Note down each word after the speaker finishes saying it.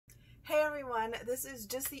everyone, this is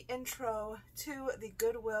just the intro to the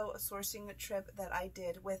Goodwill sourcing trip that I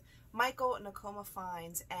did with Michael, Nakoma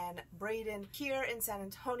Finds, and Braden here in San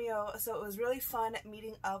Antonio. So it was really fun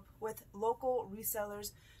meeting up with local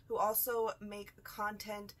resellers who also make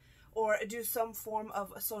content or do some form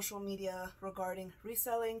of social media regarding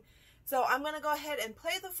reselling. So I'm going to go ahead and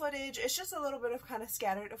play the footage. It's just a little bit of kind of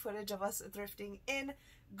scattered footage of us thrifting in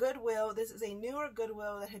Goodwill. This is a newer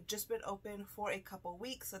Goodwill that had just been open for a couple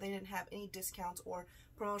weeks, so they didn't have any discounts or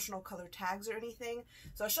promotional color tags or anything.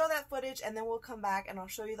 So I'll show that footage and then we'll come back and I'll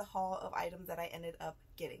show you the haul of items that I ended up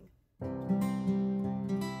getting.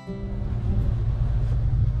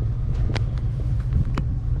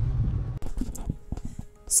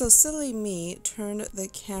 So silly me turned the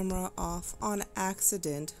camera off on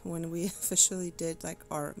accident when we officially did like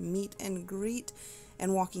our meet and greet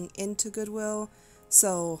and walking into Goodwill.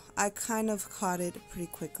 So I kind of caught it pretty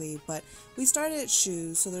quickly, but we started at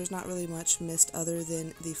shoes, so there's not really much missed other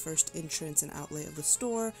than the first entrance and outlay of the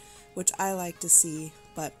store, which I like to see.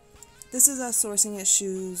 But this is us sourcing at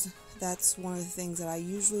shoes. That's one of the things that I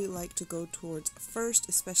usually like to go towards first,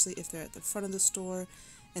 especially if they're at the front of the store,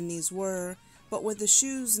 and these were. But with the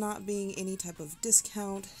shoes not being any type of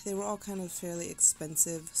discount, they were all kind of fairly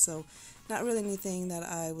expensive, so not really anything that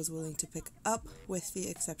I was willing to pick up, with the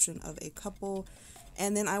exception of a couple.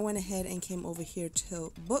 And then I went ahead and came over here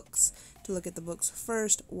to books to look at the books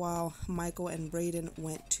first, while Michael and Braden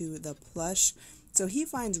went to the plush. So he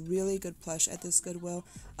finds really good plush at this Goodwill.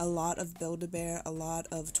 A lot of Build-A-Bear, a lot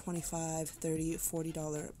of $25, $30,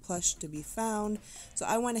 $40 plush to be found. So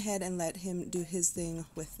I went ahead and let him do his thing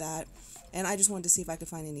with that. And I just wanted to see if I could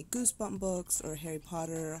find any Goosebump books or Harry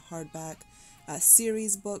Potter hardback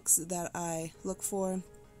series books that I look for.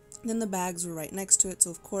 Then the bags were right next to it, so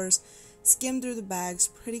of course skimmed through the bags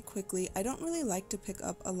pretty quickly. I don't really like to pick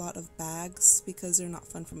up a lot of bags because they're not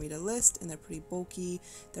fun for me to list and they're pretty bulky,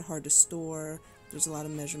 they're hard to store, there's a lot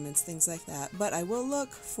of measurements, things like that. But I will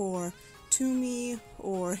look for Tumi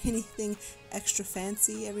or anything extra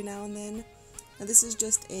fancy every now and then. Now this is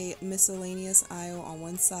just a miscellaneous aisle on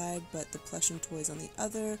one side, but the plush and toys on the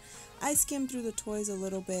other. I skimmed through the toys a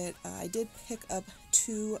little bit. I did pick up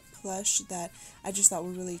two plush that I just thought were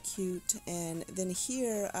really cute, and then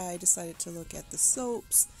here I decided to look at the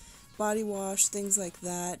soaps, body wash, things like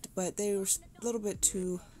that, but they were a little bit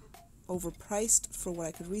too overpriced for what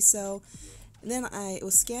I could resell. And then I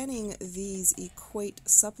was scanning these Equate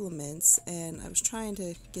supplements, and I was trying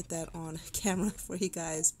to get that on camera for you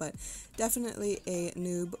guys, but definitely a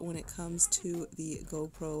noob when it comes to the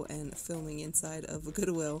GoPro and filming inside of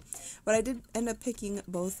Goodwill. But I did end up picking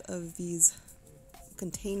both of these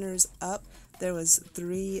containers up. There was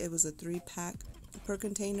three, it was a 3-pack per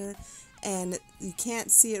container, and you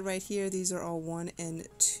can't see it right here. These are all 1 and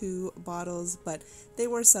 2 bottles, but they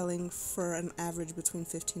were selling for an average between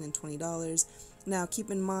 $15 and $20. Now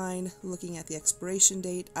keep in mind, looking at the expiration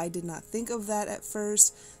date, I did not think of that at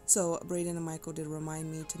first, so Braden and Michael did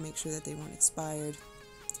remind me to make sure that they weren't expired.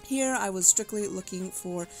 Here I was strictly looking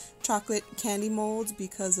for chocolate candy molds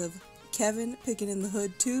because of Kevin picking in the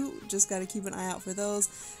hood too. Just got to keep an eye out for those,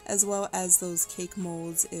 as well as those cake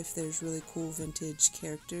molds if there's really cool vintage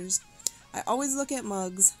characters. I always look at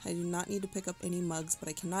mugs. I do not need to pick up any mugs, but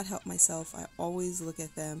I cannot help myself. I always look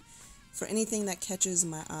at them for anything that catches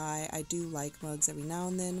my eye. I do like mugs every now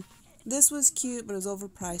and then. This was cute, but it was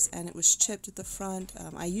overpriced and it was chipped at the front.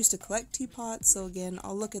 I used to collect teapots, so again,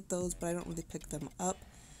 I'll look at those, but I don't really pick them up.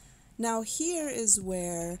 Now here is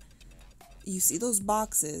where you see those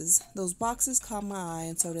boxes. Those boxes caught my eye,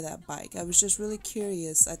 and so did that bike. I was just really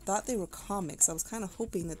curious. I thought they were comics. I was kind of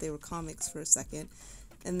hoping that they were comics for a second.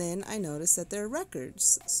 And then I noticed that they're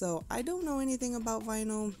records. So I don't know anything about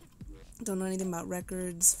vinyl, don't know anything about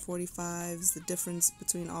records, 45s, the difference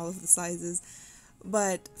between all of the sizes.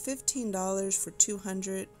 But $15 for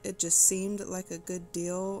 200, it just seemed like a good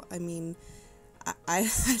deal. I mean, I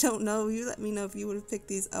don't know. You let me know if you would have picked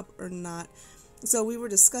these up or not. So we were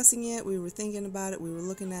discussing it, we were thinking about it, we were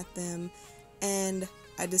looking at them, and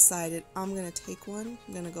I decided I'm going to take one.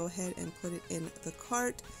 I'm going to go ahead and put it in the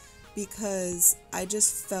cart, because I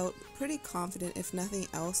just felt pretty confident, if nothing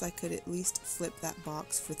else, I could at least flip that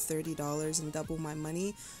box for $30 and double my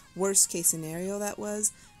money. Worst case scenario that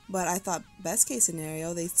was, but I thought best case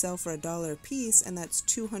scenario, they sell for $1 a piece, and that's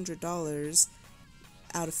 $200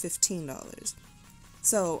 out of $15.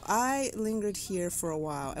 So I lingered here for a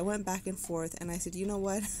while. I went back and forth, and I said, you know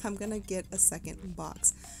what, I'm gonna get a second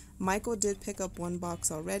box. Michael did pick up one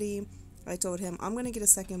box already. I told him I'm going to get a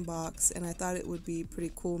second box, and I thought it would be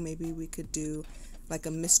pretty cool. Maybe we could do like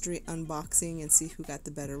a mystery unboxing and see who got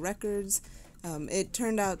the better records. It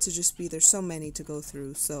turned out to just be, there's so many to go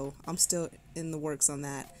through, so I'm still in the works on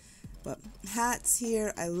that. But hats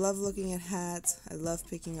here, I love looking at hats. I love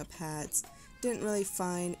picking up hats. Didn't really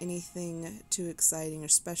find anything too exciting or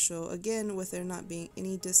special. Again, with there not being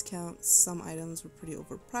any discounts, some items were pretty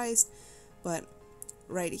overpriced. But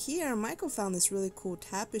right here, Michael found this really cool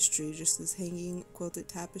tapestry, just this hanging quilted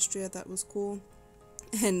tapestry I thought was cool.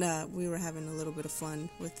 And we were having a little bit of fun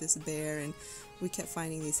with this bear, and we kept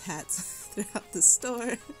finding these hats throughout the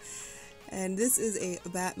store. And this is a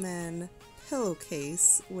Batman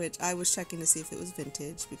pillowcase, which I was checking to see if it was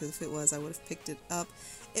vintage, because if it was, I would have picked it up.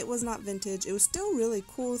 It was not vintage. It was still really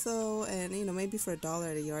cool though, and you know, maybe for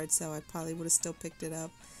 $1 at a yard sale I probably would have still picked it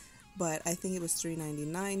up, but I think it was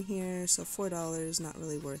 $3.99 here, so $4, not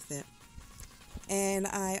really worth it. And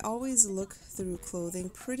I always look through clothing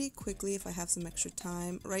pretty quickly if I have some extra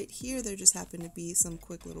time. Right here there just happen to be some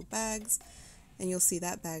quick little bags, and you'll see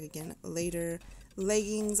that bag again later.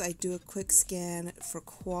 Leggings, I do a quick scan for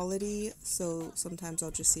quality, so sometimes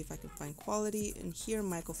I'll just see if I can find quality. And here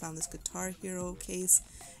Michael found this Guitar Hero case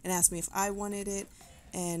and asked me if I wanted it,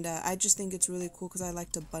 and I just think it's really cool because I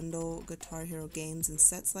like to bundle Guitar Hero games and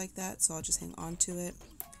sets like that, so I'll just hang on to it.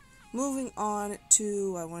 Moving on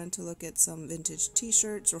to, I wanted to look at some vintage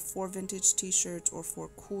t-shirts, or 4 vintage t-shirts, or 4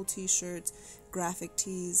 cool t-shirts, graphic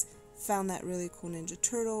tees. Found that really cool Ninja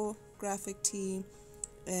Turtle graphic tee,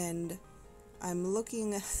 and I'm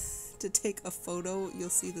looking to take a photo. You'll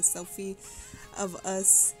see the selfie of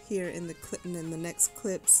us here in the clip and in the next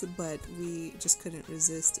clips, but we just couldn't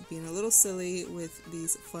resist being a little silly with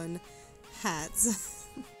these fun hats.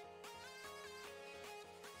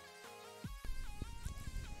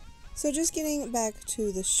 So just getting back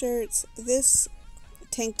to the shirts, this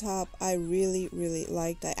tank top I really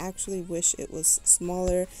liked. I actually wish it was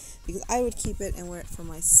smaller because I would keep it and wear it for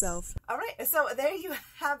myself. Alright, so there you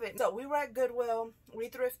have it. So we were at Goodwill, we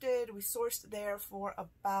thrifted, we sourced there for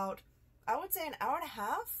about, I would say, an hour and a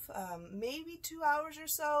half, maybe 2 hours or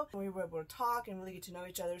so. We were able to talk and really get to know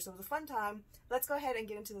each other, so it was a fun time. Let's go ahead and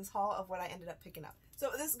get into this haul of what I ended up picking up. So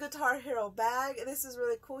this Guitar Hero bag, this is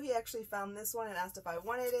really cool. He actually found this one and asked if I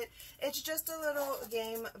wanted it. It's just a little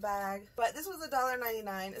game bag, but this was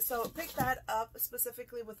 $1.99, so picked that up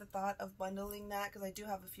specifically with the thought of bundling that because I do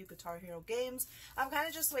have a few Guitar Hero games. I'm kind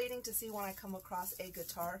of just waiting to see when I come across a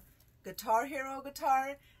Guitar Hero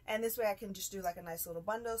guitar, and this way I can just do like a nice little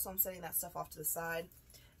bundle, so I'm setting that stuff off to the side.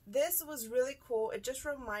 This was really cool. It just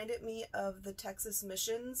reminded me of the Texas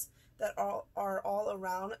missions that are all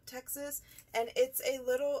around Texas, and it's a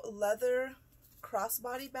little leather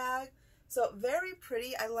crossbody bag, so very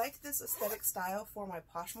pretty. I like this aesthetic style for my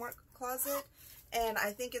Poshmark closet, and I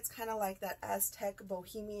think it's kind of like that Aztec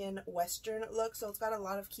bohemian western look, so it's got a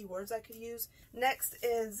lot of keywords I could use. Next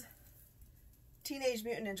is Teenage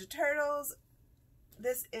Mutant Ninja Turtles.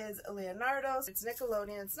 This is Leonardo. It's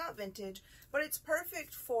Nickelodeon. It's not vintage, but it's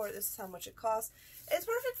perfect for, this is how much it costs. It's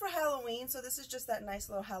perfect for Halloween, so this is just that nice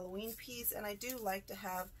little Halloween piece, and I do like to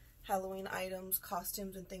have Halloween items,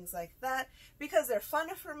 costumes, and things like that because they're fun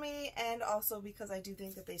for me, and also because I do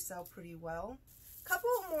think that they sell pretty well. Couple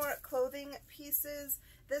more clothing pieces.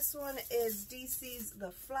 This one is DC's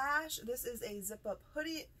The Flash. This is a zip-up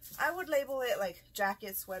hoodie. I would label it like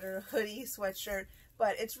jacket, sweater, hoodie, sweatshirt,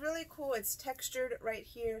 but it's really cool. It's textured right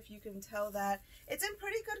here, if you can tell that. It's in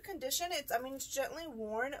pretty good condition. I mean, it's gently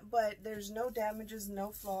worn, but there's no damages,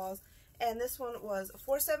 no flaws. And this one was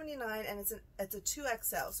 $4.79, and it's a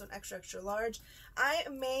 2XL, so an extra large. I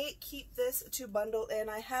may keep this to bundle in.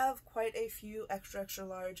 I have quite a few extra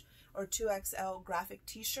large or 2XL graphic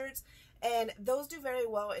t-shirts, and those do very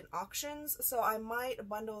well in auctions, so I might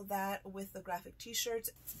bundle that with the graphic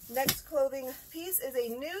t-shirts. Next clothing piece is a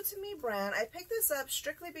new to me brand. I picked this up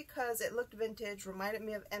strictly because it looked vintage, reminded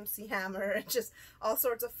me of MC Hammer, and just all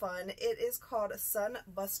sorts of fun. It is called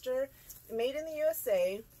Sunbuster, made in the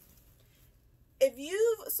USA. If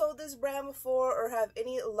you've sold this brand before or have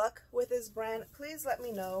any luck with this brand, please let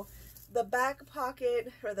me know. The back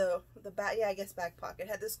pocket, or the back, yeah, I guess back pocket,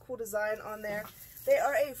 had this cool design on there. They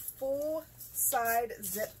are a full side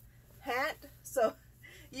zip pant, so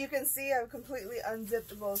you can see I've completely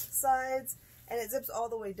unzipped both sides, and it zips all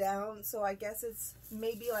the way down, so I guess it's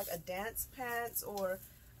maybe like a dance pants or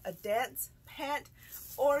a dance pant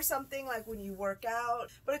or something like when you work out.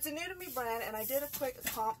 But it's a new to me brand, and I did a quick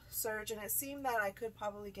comp search, and it seemed that I could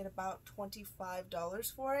probably get about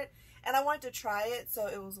 $25 for it, and I wanted to try it, so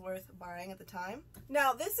it was worth buying at the time.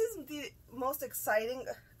 Now this is the most exciting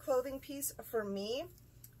clothing piece for me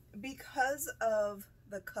because of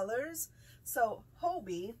the colors. So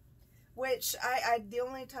Hobie, which the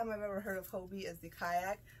only time I've ever heard of Hobie is the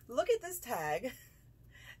kayak. Look at this tag.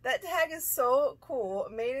 That tag is so cool.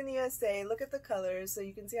 Made in the USA. Look at the colors so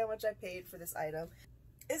you can see how much I paid for this item.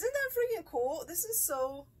 Isn't that freaking cool? This is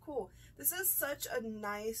so cool. This is such a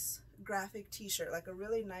nice graphic t-shirt, like a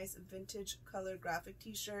really nice vintage color graphic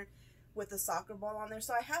t-shirt with a soccer ball on there.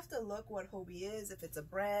 So I have to look what Hobbii is, if it's a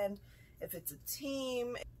brand, if it's a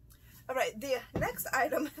team. All right, the next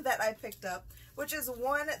item that I picked up, which is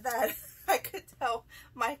one that I could tell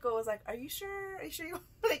Michael was like, are you sure? Are you sure you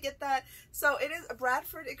want to get that? So it is a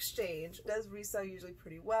Bradford Exchange. It does resell usually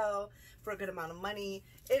pretty well for a good amount of money.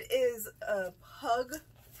 It is a pug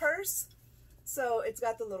purse. So it's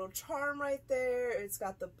got the little charm right there. It's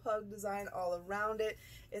got the pug design all around it.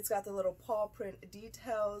 It's got the little paw print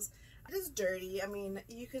details. It is dirty. I mean,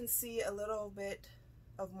 you can see a little bit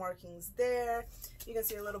of markings there. You can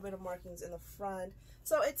see a little bit of markings in the front.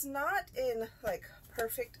 So it's not in like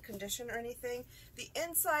perfect condition or anything. The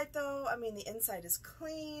inside though, I mean, the inside is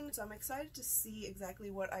clean. So I'm excited to see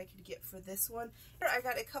exactly what I could get for this one. Here I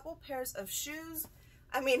got a couple pairs of shoes.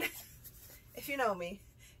 I mean, if you know me,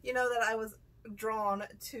 you know that I was drawn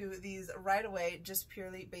to these right away just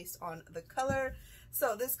purely based on the color.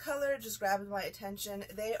 So this color just grabbed my attention.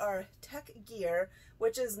 They are Tech Gear,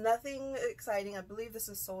 which is nothing exciting. I believe this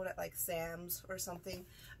is sold at like Sam's or something,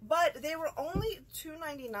 but they were only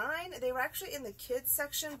 $2.99. They were actually in the kids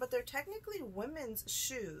section, but they're technically women's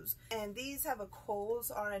shoes, and these have a Kohl's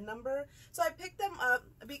RN number. So I picked them up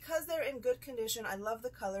because they're in good condition. I love the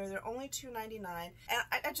color. They're only $2.99,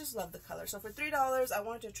 and I just love the color. So for $3, I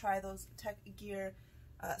wanted to try those Tech Gear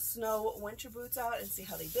snow winter boots out and see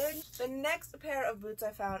how they did. The next pair of boots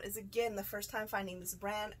I found is again the first time finding this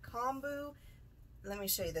brand, Kombu. Let me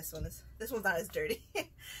show you this one. This one's not as dirty.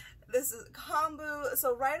 This is Kombu.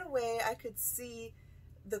 So right away I could see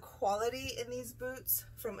the quality in these boots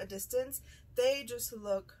from a distance. They just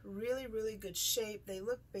look really, really good shape. They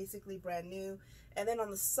look basically brand new. And then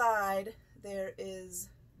on the side there is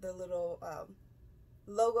the little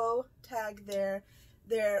logo tag there.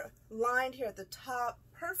 They're lined here at the top.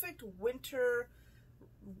 Perfect winter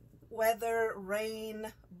weather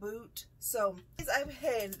rain boot. So these I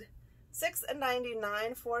paid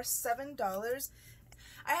 $6.99 for $7.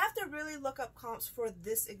 I have to really look up comps for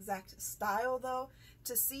this exact style though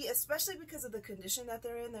to see, especially because of the condition that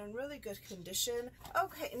they're in. They're in really good condition.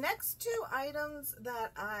 Okay, next two items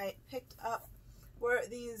that I picked up were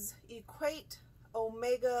these Equate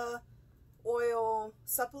Omega oil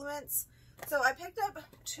supplements. So I picked up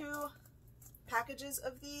 2 packages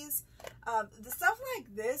of these. The stuff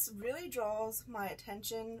like this really draws my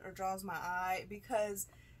attention, or draws my eye, because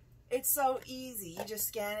it's so easy. You just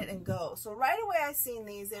scan it and go. So right away I seen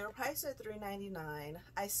these. They were priced at $3.99.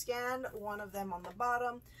 I scanned one of them on the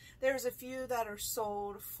bottom. There's a few that are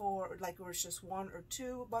sold for like it was just 1 or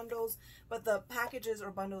 2 bundles, but the packages or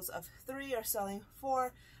bundles of 3 are selling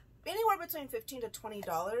for anywhere between $15 to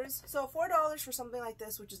 $20. So $4 for something like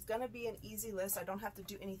this, which is gonna be an easy list. I don't have to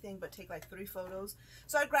do anything but take like 3 photos.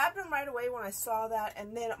 So I grabbed them right away when I saw that,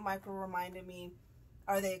 and then Michael reminded me,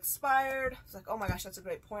 are they expired? I was like, oh my gosh, that's a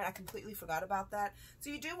great point. I completely forgot about that.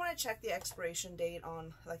 So you do want to check the expiration date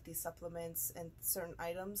on like these supplements and certain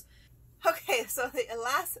items. Okay, so the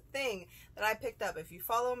last thing that I picked up, if you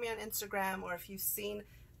follow me on Instagram or if you've seen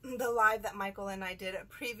the live that Michael and I did at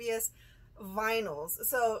previous, vinyls.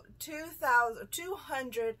 So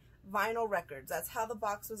 200 vinyl records. That's how the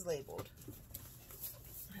box was labeled.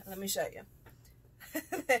 Let me show you.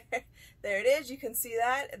 There it is. You can see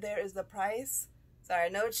that. There is the price. Sorry, I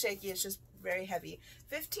know it's shaky. It's just very heavy.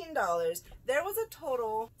 $15. There was a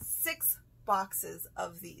total 6 boxes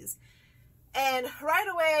of these. And right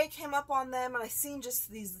away I came up on them and I seen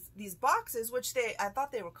just these boxes, which I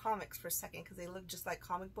thought they were comics for a second because they look just like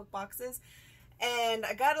comic book boxes. And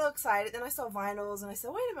I got a little excited. Then I saw vinyls and I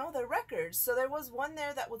said, wait a minute, they're records. So there was one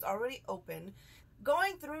there that was already open.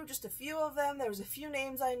 Going through just a few of them, there was a few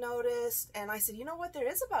names I noticed. And I said, you know what? There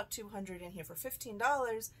is about 200 in here for $15.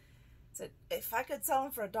 I said, if I could sell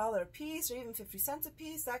them for $1 a piece or even 50 cents a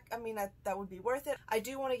piece, that would be worth it. I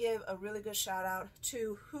do want to give a really good shout out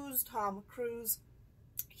to Who's Tom Cruise.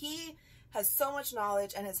 He has so much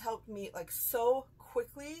knowledge and has helped me like so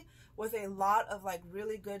quickly with a lot of like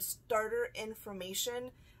really good starter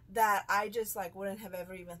information that I just like wouldn't have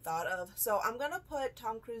ever even thought of. So I'm gonna put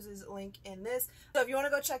Tom Cruise's link in this. So if you want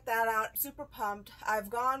to go check that out, super pumped. I've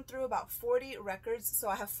gone through about 40 records, so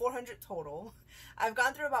I have 400 total. I've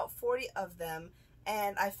gone through about 40 of them,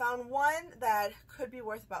 and I found one that could be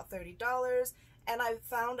worth about $30, and I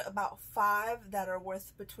found about 5 that are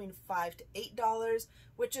worth between $5 to $8,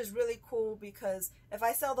 which is really cool because if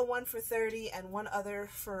I sell the one for $30 and one other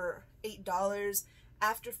for $8,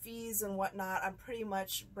 after fees and whatnot, I'm pretty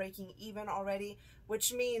much breaking even already,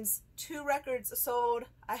 which means 2 records sold.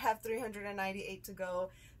 I have 398 to go.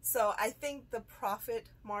 So I think the profit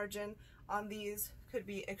margin on these could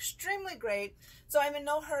be extremely great. So I'm in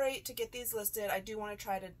no hurry to get these listed. I do want to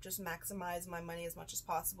try to just maximize my money as much as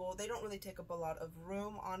possible. They don't really take up a lot of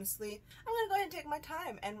room, honestly. I'm going to go ahead and take my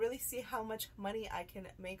time and really see how much money I can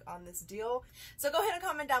make on this deal. So go ahead and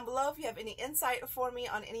comment down below if you have any insight for me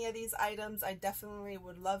on any of these items. I definitely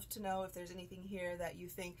would love to know if there's anything here that you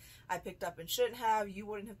think I picked up and shouldn't have, you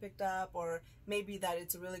wouldn't have picked up, or maybe that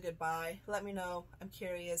it's a really good buy. Let me know. I'm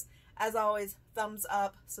curious. As always, thumbs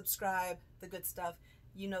up, subscribe, the good stuff.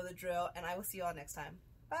 You know the drill, and I will see you all next time.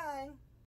 Bye!